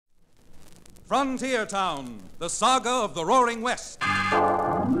Frontier Town, the saga of the Roaring West.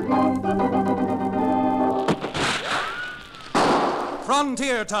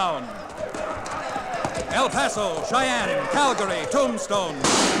 Frontier Town. El Paso, Cheyenne, Calgary, Tombstone.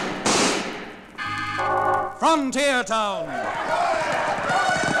 Frontier Town.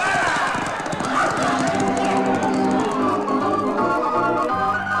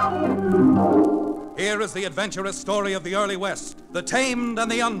 Here is the adventurous story of the early West, the tamed and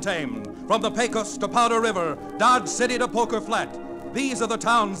the untamed. From the Pecos to Powder River, Dodge City to Poker Flat. These are the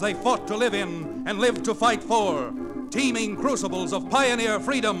towns they fought to live in and lived to fight for. Teeming crucibles of pioneer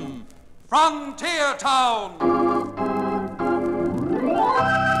freedom. Frontier Town!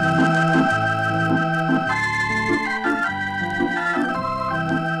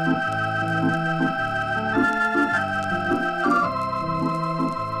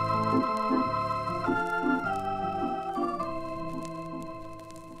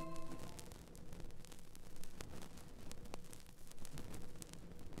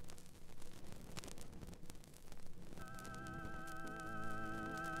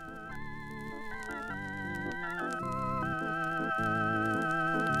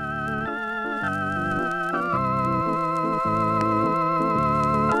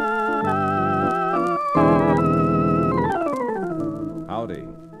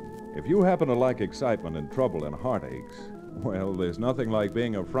 If you happen to like excitement and trouble and heartaches, well, there's nothing like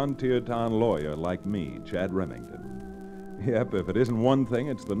being a frontier town lawyer like me, Chad Remington. Yep, if it isn't one thing,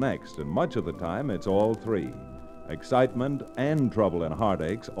 it's the next, and much of the time, it's all three. Excitement and trouble and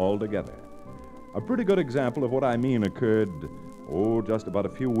heartaches all together. A pretty good example of what I mean occurred, just about a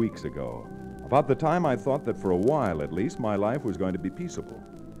few weeks ago. About the time I thought that for a while, at least, my life was going to be peaceable.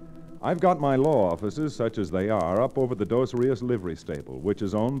 I've got my law offices, such as they are, up over the Dos Rios livery stable, which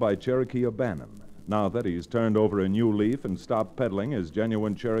is owned by Cherokee O'Bannon, now that he's turned over a new leaf and stopped peddling his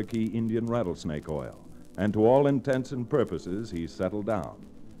genuine Cherokee Indian rattlesnake oil. And to all intents and purposes, he's settled down.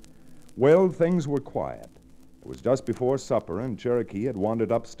 Well, things were quiet. It was just before supper, and Cherokee had wandered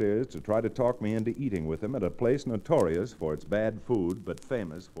upstairs to try to talk me into eating with him at a place notorious for its bad food, but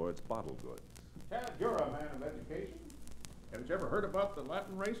famous for its bottled goods. Chad, you're a man of education. Haven't you ever heard about the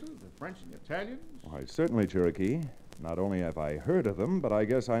Latin races, the French and the Italians? Why, certainly, Cherokee. Not only have I heard of them, but I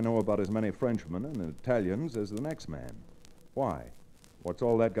guess I know about as many Frenchmen and Italians as the next man. Why? What's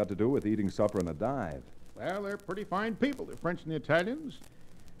all that got to do with eating supper in a dive? Well, they're pretty fine people, the French and the Italians.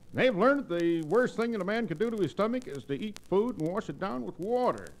 They've learned that the worst thing that a man can do to his stomach is to eat food and wash it down with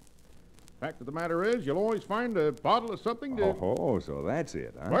water. Fact of the matter is, you'll always find a bottle of something to... Oh, so that's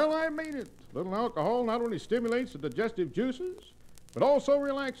it, huh? Well, I mean it. A little alcohol not only stimulates the digestive juices, but also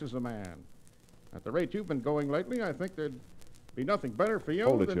relaxes a man. At the rate you've been going lately, I think there'd be nothing better for you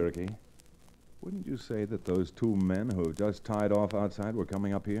Hold it, Cherokee. Wouldn't you say that those two men who have just tied off outside were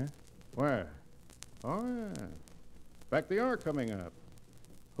coming up here? Where? Oh, yeah. In fact, they are coming up.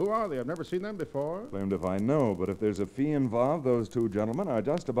 Who are they? I've never seen them before. Blamed if I know, but if there's a fee involved, those two gentlemen are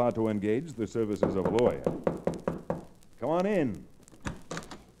just about to engage the services of a lawyer. Come on in.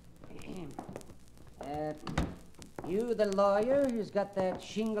 You the lawyer who's got that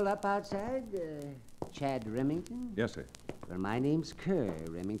shingle up outside? Chad Remington? Yes, sir. Well, my name's Kerr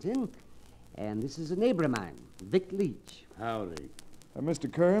Remington, and this is a neighbor of mine, Vic Leach. Howdy.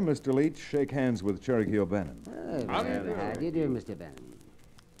 Mr. Kerr, Mr. Leach, shake hands with Cherokee O'Bannon. How do you do? How do you do, Mr.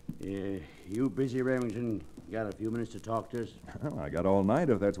 Bannon? You busy, Remington? Got a few minutes to talk to us? Well, I got all night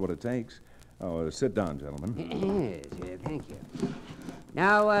if that's what it takes. Oh, sit down, gentlemen. Yes, thank you.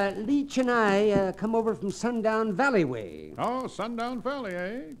 Now, Leach and I come over from Sundown Valley way. Oh, Sundown Valley,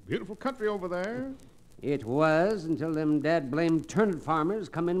 eh? Beautiful country over there. It was until them dad-blamed turnip farmers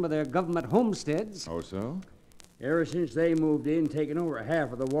come in with their government homesteads. Oh, so? Ever since they moved in, taking over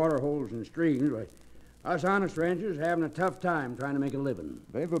half of the water holes and streams, us honest ranchers having a tough time trying to make a living.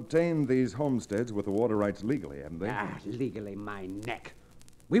 They've obtained these homesteads with the water rights legally, haven't they? Legally, my neck.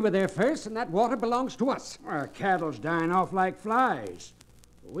 We were there first, and that water belongs to us. Our cattle's dying off like flies.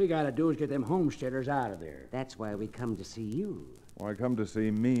 What we got to do is get them homesteaders out of there. That's why we come to see you. Why come to see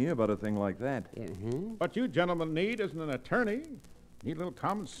me about a thing like that? What you gentlemen need isn't an attorney. Need a little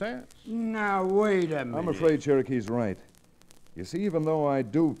common sense. Now, wait a minute. I'm afraid Cherokee's right. You see, even though I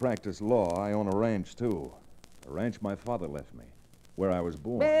do practice law, I own a ranch, too. A ranch my father left me, where I was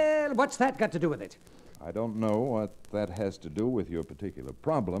born. Well, what's that got to do with it? I don't know what that has to do with your particular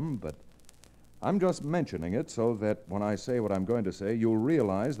problem, but I'm just mentioning it so that when I say what I'm going to say, you'll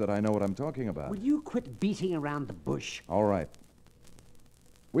realize that I know what I'm talking about. Will you quit beating around the bush? All right.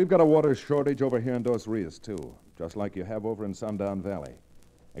 We've got a water shortage over here in Dos Rios, too, just like you have over in Sundown Valley.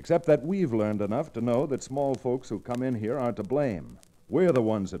 Except that we've learned enough to know that small folks who come in here aren't to blame. We're the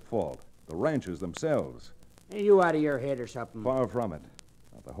ones at fault. the ranches themselves. Are you out of your head or something? Far from it.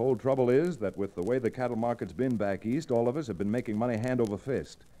 Now, the whole trouble is that with the way the cattle market's been back east, all of us have been making money hand over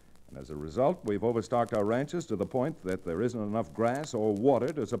fist. And as a result, we've overstocked our ranches to the point that there isn't enough grass or water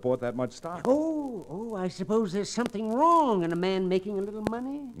to support that much stock. Oh, I suppose there's something wrong in a man making a little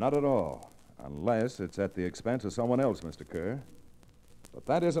money? Not at all. Unless it's at the expense of someone else, Mr. Kerr. But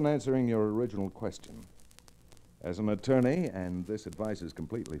that isn't answering your original question. As an attorney, and this advice is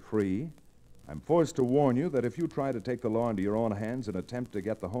completely free, I'm forced to warn you that if you try to take the law into your own hands and attempt to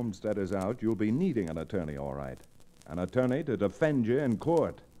get the homesteaders out, you'll be needing an attorney, all right. An attorney to defend you in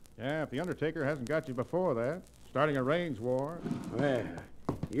court. Yeah, if the Undertaker hasn't got you before that, starting a range war. Well,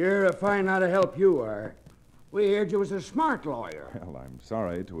 you're a fine lot of help you are. We heard you was a smart lawyer. Well, I'm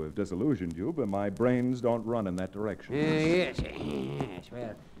sorry to have disillusioned you, but my brains don't run in that direction. Yes.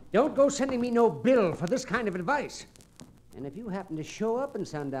 Well, don't go sending me no bill for this kind of advice. And if you happen to show up in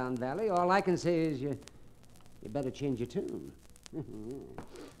Sundown Valley, all I can say is you better change your tune.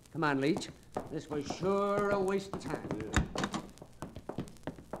 Come on, Leach. This was sure a waste of time.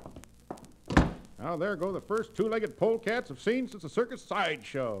 Now, there go the first two-legged polecats I've seen since the circus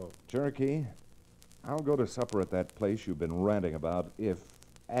sideshow. Cherokee, I'll go to supper at that place you've been ranting about if,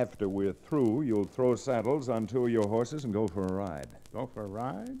 after we're through, you'll throw saddles on two of your horses and go for a ride. Go for a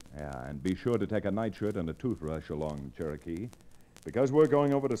ride? Yeah, and be sure to take a nightshirt and a toothbrush along, Cherokee. Because we're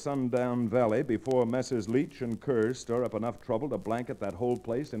going over to Sundown Valley before Messrs. Leach and Kerr stir up enough trouble to blanket that whole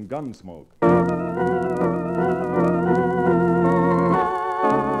place in gun smoke.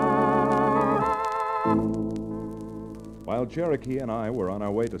 While Cherokee and I were on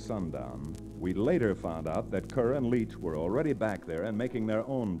our way to Sundown, we later found out that Kerr and Leach were already back there and making their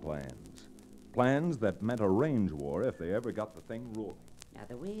own plans. Plans that meant a range war if they ever got the thing rolling. Now,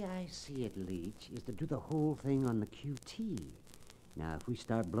 the way I see it, Leach, is to do the whole thing on the QT. Now, if we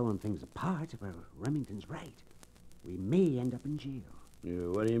start blowing things apart, well, Remington's right. We may end up in jail.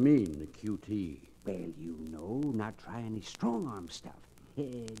 What do you mean, the QT? Well, you know, not try any strong-arm stuff.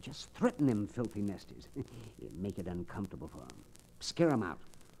 Just threaten them filthy nesters. Make it uncomfortable for them. Scare them out.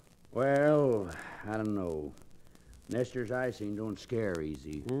 Well, I don't know. Nesters I seen don't scare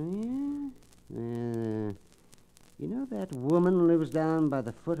easy. Oh, yeah? You know that woman lives down by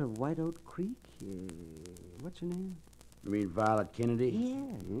the foot of White Oak Creek? What's her name? You mean Violet Kennedy?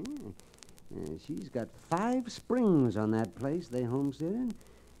 Yeah. She's got 5 springs on that place they homesteaded.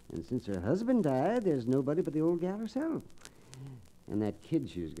 And since her husband died, there's nobody but the old gal herself. And that kid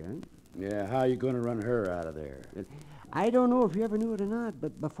she's got. Yeah, how you going to run her out of there? I don't know if you ever knew it or not,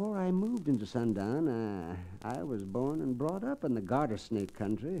 but before I moved into Sundown, I was born and brought up in the garter snake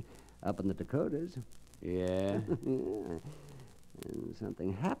country up in the Dakotas. Yeah? Yeah. And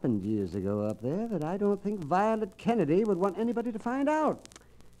something happened years ago up there that I don't think Violet Kennedy would want anybody to find out.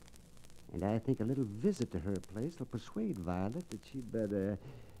 And I think a little visit to her place will persuade Violet that she'd better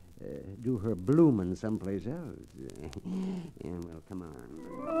do her blooming someplace else. Yeah, well, come on.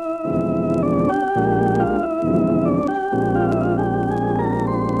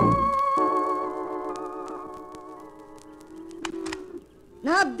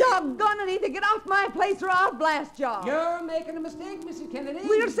 Now, doggone it, either get off my place or I'll blast y'all. You're making a mistake, Mrs. Kennedy.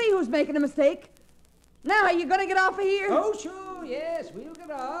 We'll see who's making a mistake. Now, are you going to get off of here? Oh, sure, yes, we'll get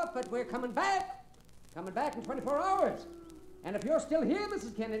off, but we're coming back. Coming back in 24 hours. And if you're still here,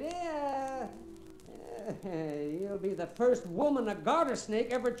 Mrs. Kennedy, you'll be the first woman a garter snake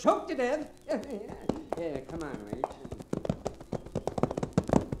ever choked to death. Yeah, come on, Leach.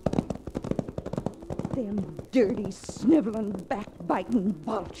 Them dirty, sniveling, backbiting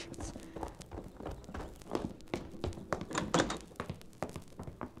vultures.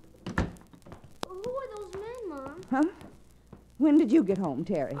 Who are those men, Mom? Huh? When did you get home,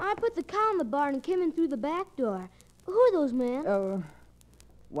 Terry? I put the cow in the barn and came in through the back door. Who are those men?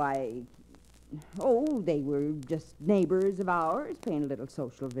 They were just neighbors of ours, paying a little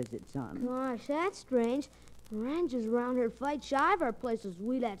social visit, son. Gosh, that's strange. The ranchers around here fight shy of our places.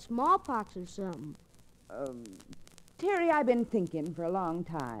 We'd had smallpox or something. Terry, I've been thinking for a long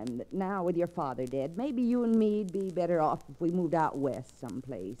time that now with your father dead, maybe you and me'd be better off if we moved out west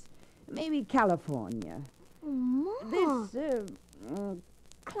someplace. Maybe California. Mom. This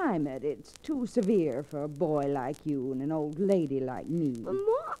climate, it's too severe for a boy like you and an old lady like me. But,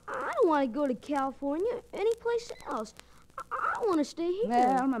 Mom, I don't want to go to California, any place else. I want to stay here.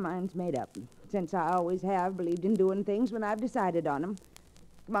 Well, my mind's made up. Since I always have believed in doing things when I've decided on them.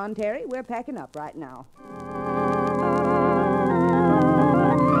 Come on, Terry, we're packing up right now.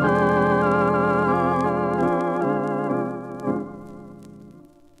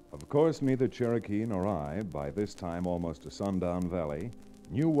 Of course, neither Cherokee nor I, by this time almost to Sundown Valley,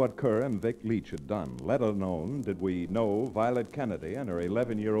 knew what Kerr and Vic Leach had done, let alone did we know Violet Kennedy and her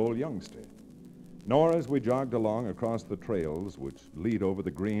 11-year-old youngster. Nor as we jogged along across the trails which lead over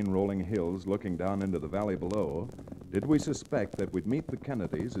the green rolling hills looking down into the valley below, did we suspect that we'd meet the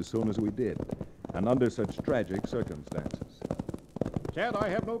Kennedys as soon as we did, and under such tragic circumstances. Chad, I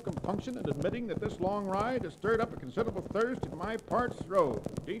have no compunction in admitting that this long ride has stirred up a considerable thirst in my parched throat.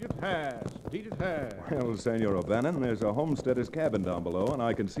 Indeed it has. Indeed it has. Well, Senor O'Bannon, there's a homesteader's cabin down below, and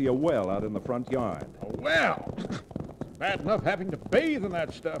I can see a well out in the front yard. Oh, well, it's bad enough having to bathe in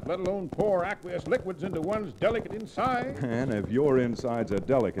that stuff, let alone pour aqueous liquids into one's delicate inside. And if your insides are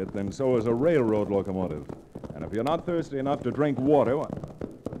delicate, then so is a railroad locomotive. And if you're not thirsty enough to drink water...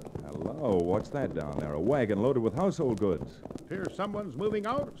 Hello, what's that down there? A wagon loaded with household goods. Appears someone's moving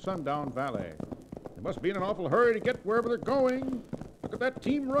out of Sundown Valley. They must be in an awful hurry to get wherever they're going. Look at that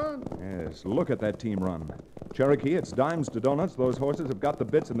team run. Yes, look at that team run. Cherokee, it's dimes to donuts. Those horses have got the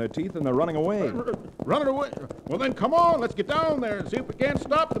bits in their teeth and they're running away. Running away? Well, then come on. Let's get down there and see if we can't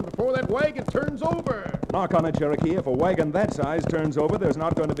stop them before that wagon turns over. Knock on it, Cherokee. If a wagon that size turns over, there's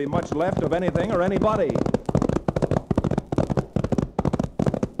not going to be much left of anything or anybody.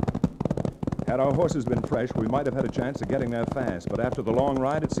 Had our horses been fresh, we might have had a chance of getting there fast, but after the long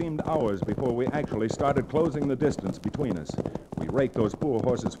ride, it seemed hours before we actually started closing the distance between us. We raked those poor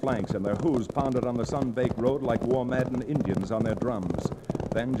horses' flanks, and their hooves pounded on the sun-baked road like war-maddened Indians on their drums.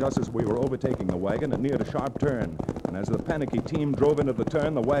 Then, just as we were overtaking the wagon, it neared a sharp turn, and as the panicky team drove into the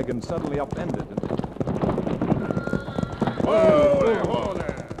turn, the wagon suddenly upended. Whoa there, whoa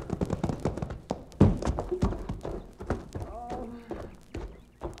there.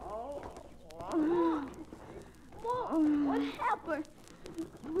 What happened?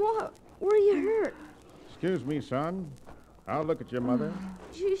 What? Where you hurt? Excuse me, son. I'll look at your mother.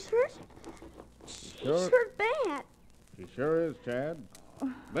 She's hurt? Sure. She's hurt bad. She sure is, Chad.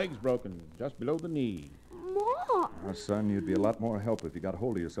 Leg's broken, just below the knee. Ma. Now, son, you'd be a lot more help if you got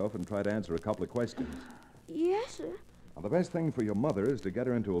hold of yourself and tried to answer a couple of questions. Yes, sir. Now, the best thing for your mother is to get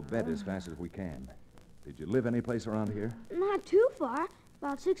her into a bed as fast as we can. Did you live any place around here? Not too far.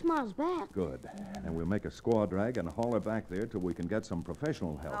 About 6 miles back. Good. And we'll make a squaw drag and haul her back there till we can get some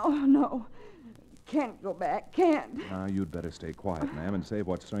professional help. Oh, no. Can't go back. Can't. Now, you'd better stay quiet, ma'am, and save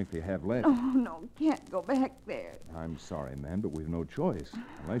what strength you have left. Oh, no. Can't go back there. I'm sorry, ma'am, but we've no choice.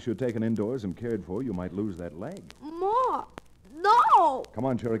 Unless you're taken indoors and cared for, you might lose that leg. Ma. No. Come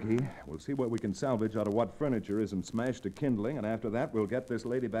on, Cherokee. We'll see what we can salvage out of what furniture isn't smashed to kindling, and after that, we'll get this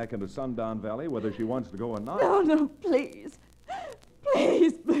lady back into Sundown Valley, whether she wants to go or not. No, no, please.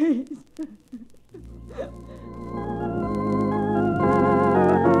 Please, please.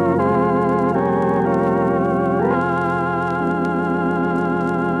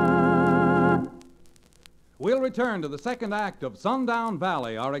 We'll return to the second act of Sundown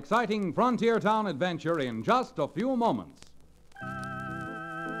Valley, our exciting frontier town adventure, in just a few moments.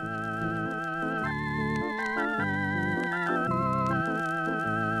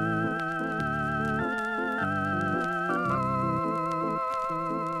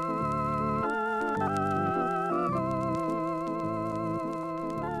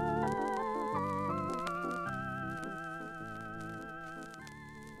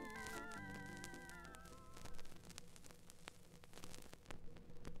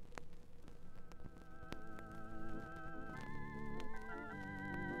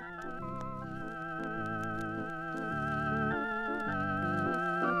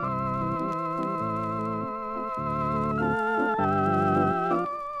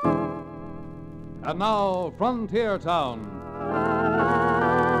 And now, Frontier Town.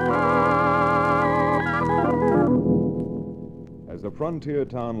 As a frontier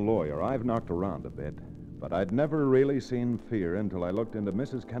town lawyer, I've knocked around a bit, but I'd never really seen fear until I looked into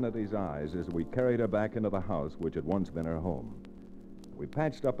Mrs. Kennedy's eyes as we carried her back into the house which had once been her home. We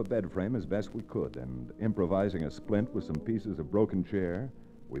patched up a bed frame as best we could, and improvising a splint with some pieces of broken chair,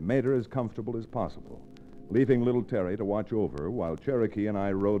 we made her as comfortable as possible, leaving little Terry to watch over her while Cherokee and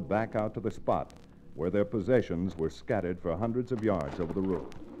I rode back out to the spot where their possessions were scattered for hundreds of yards over the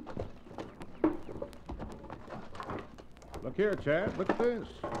road. Look here, Chad. Look at this.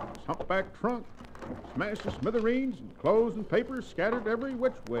 This humpback trunk. Smashed to smithereens and clothes and papers scattered every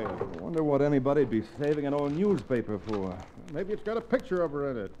which way. I wonder what anybody'd be saving an old newspaper for. Maybe it's got a picture of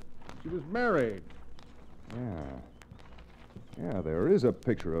her in it. She was married. Yeah, there is a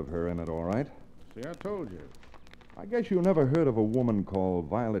picture of her in it, all right. See, I told you. I guess you never heard of a woman called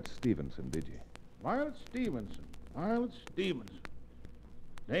Violet Stevenson, did you? Violet Stevenson. Violet Stevenson.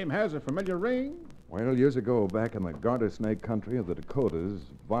 Name has a familiar ring. Well, years ago, back in the garter snake country of the Dakotas,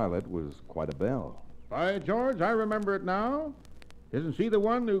 Violet was quite a belle. By George, I remember it now. Isn't she the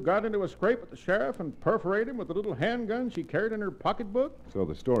one who got into a scrape with the sheriff and perforated him with a little handgun she carried in her pocketbook? So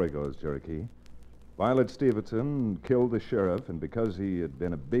the story goes, Cherokee. Violet Stevenson killed the sheriff, and because he had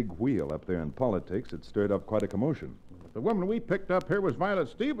been a big wheel up there in politics, it stirred up quite a commotion. But the woman we picked up here was Violet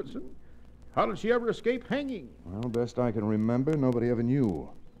Stevenson. How did she ever escape hanging? Well, best I can remember, nobody ever knew.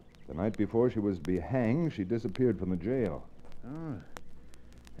 The night before she was to be hanged, she disappeared from the jail.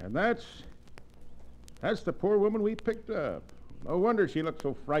 And that's the poor woman we picked up. No wonder she looked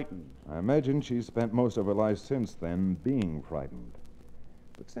so frightened. I imagine she's spent most of her life since then being frightened.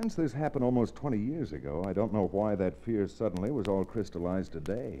 But since this happened almost 20 years ago, I don't know why that fear suddenly was all crystallized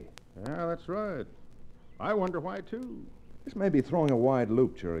today. Yeah, that's right. I wonder why, too. This may be throwing a wide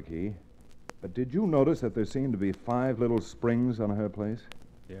loop, Cherokee, but did you notice that there seemed to be 5 little springs on her place?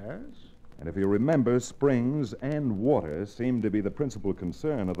 Yes? And if you remember, springs and water seemed to be the principal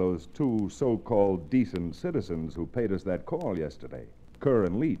concern of those 2 so-called decent citizens who paid us that call yesterday, Kerr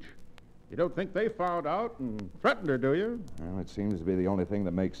and Leach. You don't think they found out and threatened her, do you? Well, it seems to be the only thing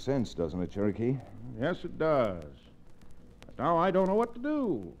that makes sense, doesn't it, Cherokee? Yes, it does. But now I don't know what to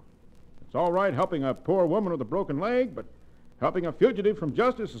do. It's all right helping a poor woman with a broken leg, but helping a fugitive from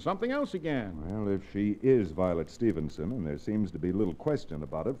justice is something else again. Well, if she is Violet Stevenson, and there seems to be little question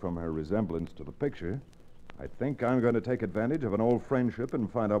about it from her resemblance to the picture, I think I'm going to take advantage of an old friendship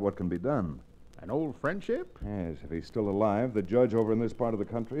and find out what can be done. An old friendship? Yes, if he's still alive, the judge over in this part of the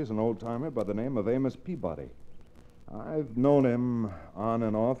country is an old-timer by the name of Amos Peabody. I've known him on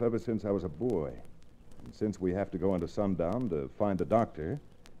and off ever since I was a boy. And since we have to go into Sundown to find a doctor,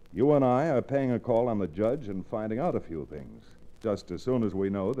 you and I are paying a call on the judge and finding out a few things, just as soon as we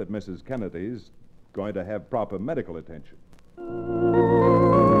know that Mrs. Kennedy's going to have proper medical attention.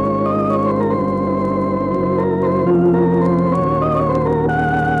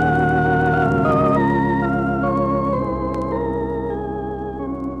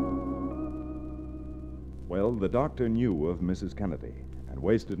 Well, the doctor knew of Mrs. Kennedy and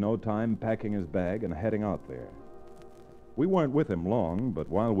wasted no time packing his bag and heading out there. We weren't with him long, but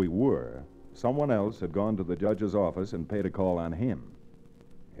while we were, someone else had gone to the judge's office and paid a call on him.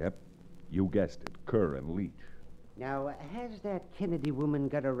 Yep, you guessed it, Kerr and Leach. Now, has that Kennedy woman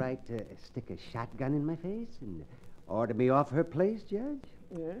got a right to stick a shotgun in my face and order me off her place, Judge?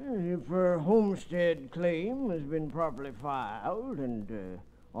 If her homestead claim has been properly filed and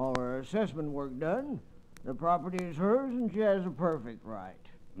all her assessment work done, the property is hers and she has a perfect right.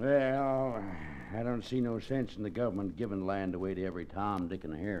 Well, I don't see no sense in the government giving land away to every Tom, Dick,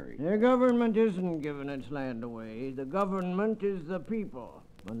 and Harry. The government isn't giving its land away. The government is the people,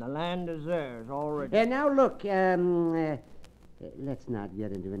 and the land is theirs already. Now, look, let's not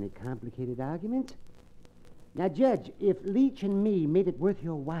get into any complicated arguments. Now, Judge, if Leach and me made it worth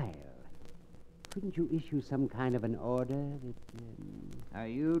your while, couldn't you issue some kind of an order that... Are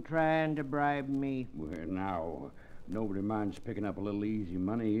you trying to bribe me? Well, now, nobody minds picking up a little easy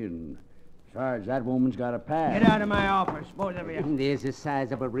money, and besides, that woman's got a pass. Get out of my office, both of you. There's a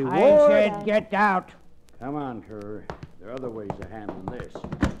sizable reward. I said get out. Come on, Kerr. There are other ways of handling this.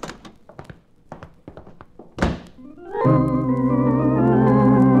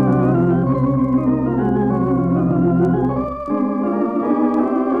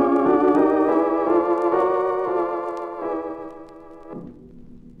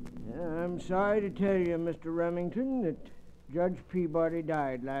 I'm sorry to tell you, Mr. Remington, that Judge Peabody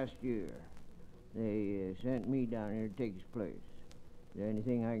died last year. They sent me down here to take his place. Is there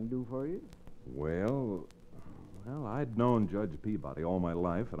anything I can do for you? Well, I'd known Judge Peabody all my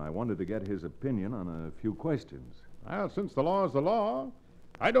life, and I wanted to get his opinion on a few questions. Well, since the law is the law,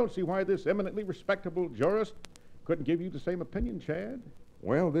 I don't see why this eminently respectable jurist couldn't give you the same opinion, Chad.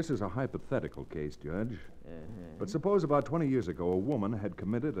 Well, this is a hypothetical case, Judge. But suppose about 20 years ago a woman had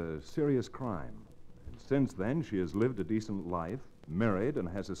committed a serious crime. And since then, she has lived a decent life, married, and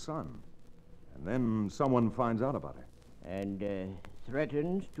has a son. And then someone finds out about her. And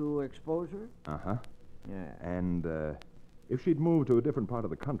threatens to expose her? Uh-huh. Yeah. And if she'd moved to a different part of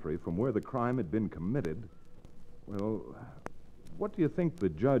the country from where the crime had been committed, well, what do you think the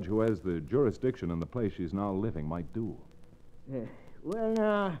judge who has the jurisdiction in the place she's now living might do? Well,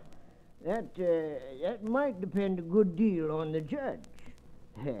 now, that might depend a good deal on the judge.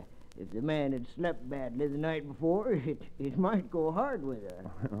 If the man had slept badly the night before, it might go hard with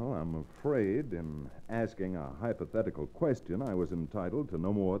her. Well, I'm afraid in asking a hypothetical question, I was entitled to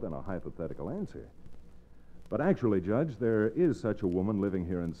no more than a hypothetical answer. But actually, Judge, there is such a woman living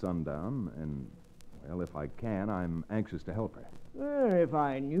here in Sundown, and, well, if I can, I'm anxious to help her. Well, if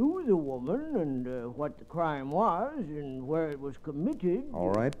I knew the woman and what the crime was and where it was committed...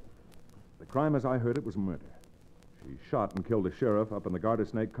 All right. The crime, as I heard it, was murder. She shot and killed a sheriff up in the Garter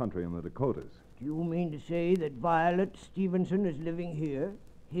Snake country in the Dakotas. Do you mean to say that Violet Stevenson is living here?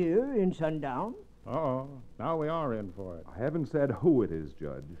 Here in Sundown? Uh-oh. Now we are in for it. I haven't said who it is,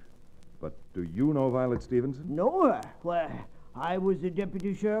 Judge. But do you know Violet Stevenson? Know her? Well, I was the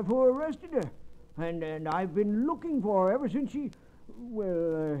deputy sheriff who arrested her. And I've been looking for her ever since she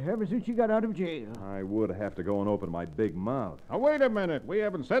got out of jail. I would have to go and open my big mouth. Now, wait a minute. We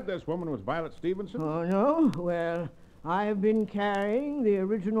haven't said this woman was Violet Stevenson. Oh, no? Well, I've been carrying the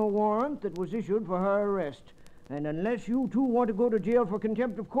original warrant that was issued for her arrest. And unless you two want to go to jail for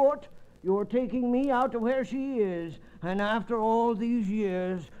contempt of court, you're taking me out to where she is. And after all these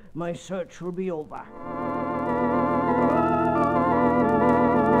years, my search will be over.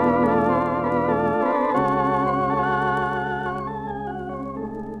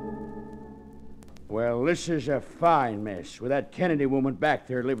 Well, this is a fine mess, with that Kennedy woman back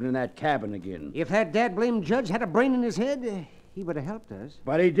there living in that cabin again. If that dad-blamed judge had a brain in his head, he would have helped us.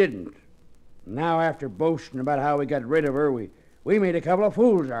 But he didn't. Now, after boasting about how we got rid of her, we made a couple of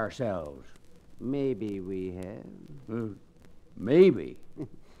fools ourselves. Maybe we have. Maybe.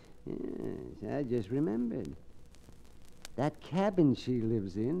 Yes, I just remembered. That cabin she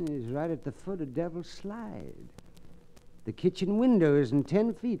lives in is right at the foot of Devil's Slide. The kitchen window isn't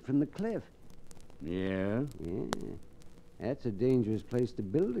 10 feet from the cliff. Yeah? Yeah. That's a dangerous place to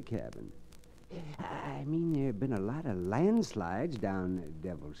build a cabin. I mean, there have been a lot of landslides down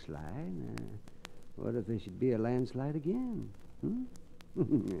Devil's Slide. What if there should be a landslide again?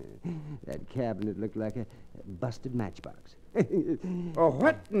 That cabin would look like a busted matchbox. Oh,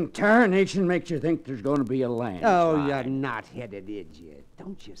 what in tarnation makes you think there's going to be a landslide? Oh, you're not headed, idiot.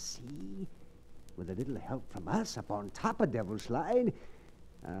 Don't you see? With a little help from us up on top of Devil's Slide,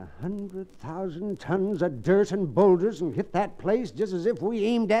 100,000 tons of dirt and boulders and hit that place just as if we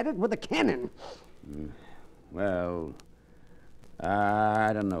aimed at it with a cannon. Well,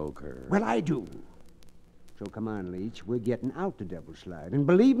 I don't know, Kerr. Well, I do. So come on, Leach. We're getting out to Devil's Slide. And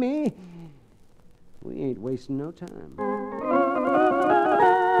believe me, we ain't wasting no time.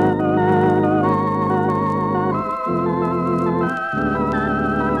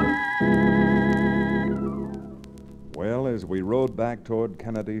 Well, as we rode back toward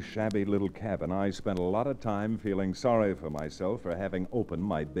Kennedy's shabby little cabin, I spent a lot of time feeling sorry for myself for having opened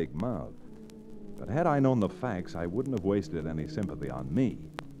my big mouth. But had I known the facts, I wouldn't have wasted any sympathy on me.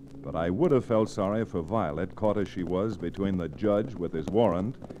 But I would have felt sorry for Violet, caught as she was between the judge with his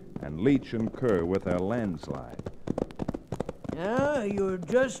warrant and Leach and Kerr with their landslide. You're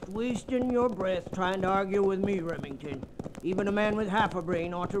just wasting your breath trying to argue with me, Remington. Even a man with half a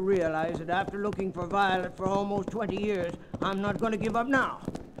brain ought to realize that after looking for Violet for almost 20 years, I'm not going to give up now.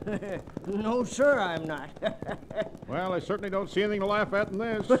 No, sir, I'm not. Well, I certainly don't see anything to laugh at in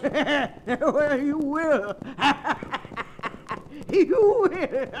this. Well, you will. You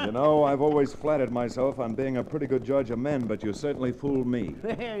will. You know, I've always flattered myself on being a pretty good judge of men, but you certainly fooled me.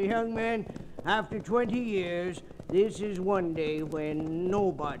 Well, young man, after 20 years, this is one day when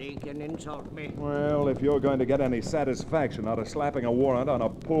nobody can insult me. Well, if you're going to get any satisfaction out of slapping a warrant on a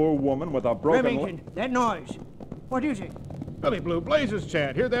poor woman with a broken Remington, that noise. What is it? Billy Blue Blazes,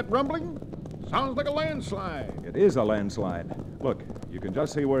 Chad. Hear that rumbling? Sounds like a landslide. It is a landslide. Look, you can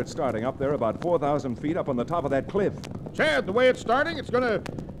just see where it's starting up there about 4,000 feet up on the top of that cliff. Chad, the way it's starting, it's going to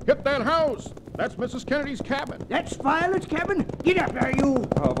hit that house. That's Mrs. Kennedy's cabin. That's Violet's cabin? Get up there, you.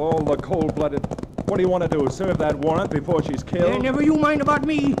 Of all the cold-blooded... What do you want to do, serve that warrant before she's killed? Never you mind about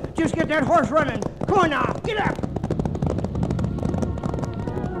me. Just get that horse running. Come on now, get up.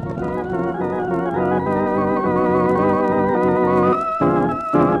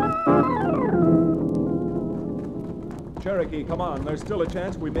 Cherokee, come on. There's still a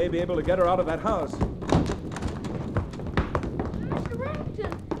chance we may be able to get her out of that house.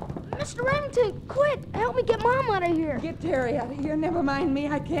 Mr. Remington, quick! Help me get Mom out of here. Get Terry out of here. Never mind me.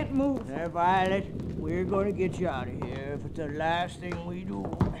 I can't move. Violet, we're going to get you out of here if it's the last thing we do.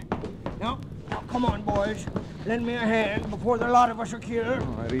 Now, come on, boys. Lend me a hand before the lot of us are killed.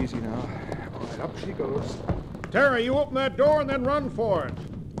 All right, easy now. All right, up she goes. Terry, you open that door and then run for it.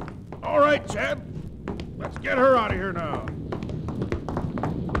 All right, Chad. Let's get her out of here now.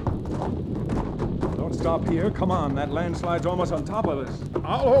 Don't stop here. Come on. That landslide's almost on top of us.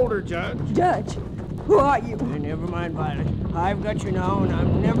 I'll hold her, Judge. Judge, who are you? Never mind, Violet. I've got you now, and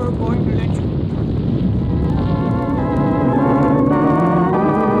I'm never going to let you.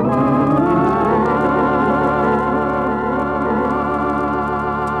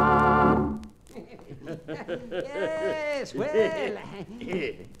 Yes, well,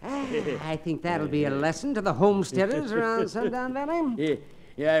 I think that'll be a lesson to the homesteaders around Sundown Valley.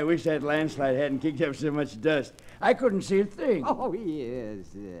 Yeah, I wish that landslide hadn't kicked up so much dust. I couldn't see a thing. Oh,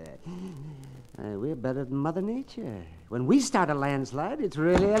 yes. We're better than Mother Nature. When we start a landslide, it's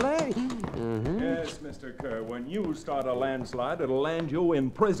really a Yes, Mr. Kerr. When you start a landslide, it'll land you in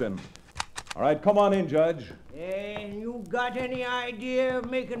prison. All right, come on in, Judge. And you got any idea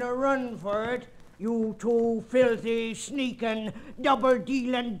of making a run for it? You two filthy, sneaking,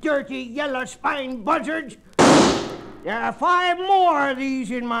 double-dealing, dirty, yellow-spined buzzards! There are 5 more of these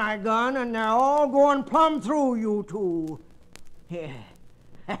in my gun, and they're all going plumb through you two.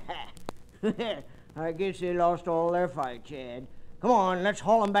 I guess they lost all their fight, Chad. Come on, let's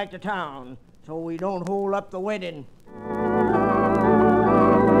haul them back to town so we don't hold up the wedding.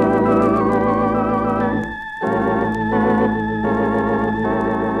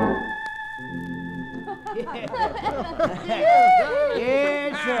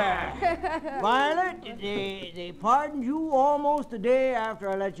 Yes, sir. Violet, they pardoned you almost the day after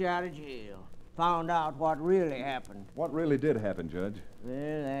I let you out of jail. Found out what really happened. What really did happen, Judge?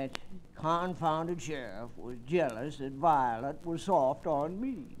 Well, that confounded sheriff was jealous that Violet was soft on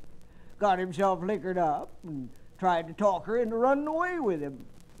me. Got himself liquored up and tried to talk her into running away with him.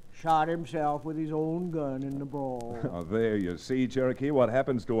 Shot himself with his own gun in the brawl. Oh, there you see, Cherokee, what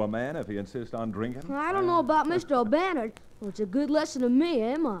happens to a man if he insists on drinking. I don't know about Mr. O'Banner. Well, it's a good lesson to me,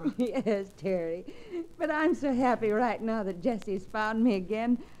 am I? Yes, Terry. But I'm so happy right now that Jesse's found me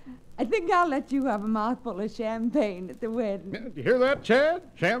again. I think I'll let you have a mouthful of champagne at the wedding. Did you hear that, Chad?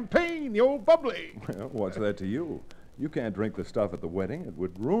 Champagne, the old bubbly. Well, what's that to you? You can't drink the stuff at the wedding. It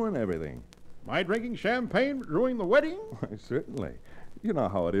would ruin everything. My drinking champagne would ruin the wedding? Why, certainly. You know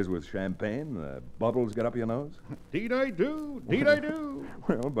how it is with champagne. The bubbles get up your nose. Deed I do. Deed I do.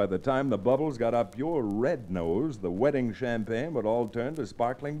 Well, by the time the bubbles got up your red nose, the wedding champagne would all turn to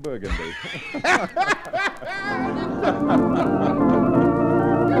sparkling burgundy.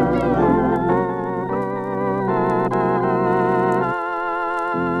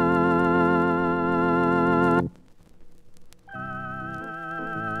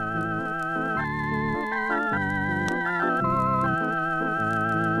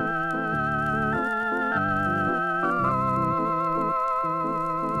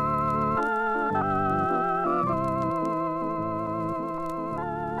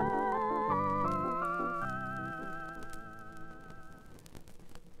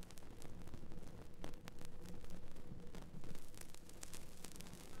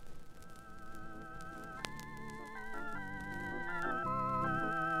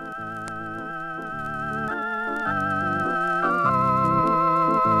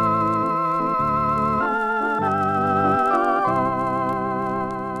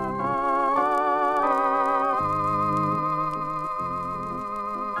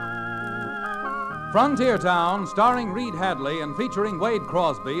 Frontier Town, starring Reed Hadley and featuring Wade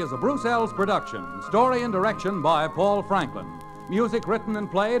Crosby, is a Bruce Ells production. Story and direction by Paul Franklin. Music written and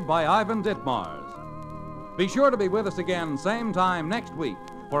played by Ivan Ditmars. Be sure to be with us again same time next week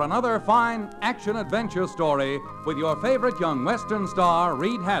for another fine action-adventure story with your favorite young Western star,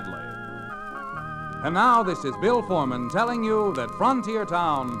 Reed Hadley. And now this is Bill Foreman telling you that Frontier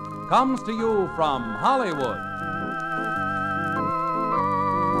Town comes to you from Hollywood.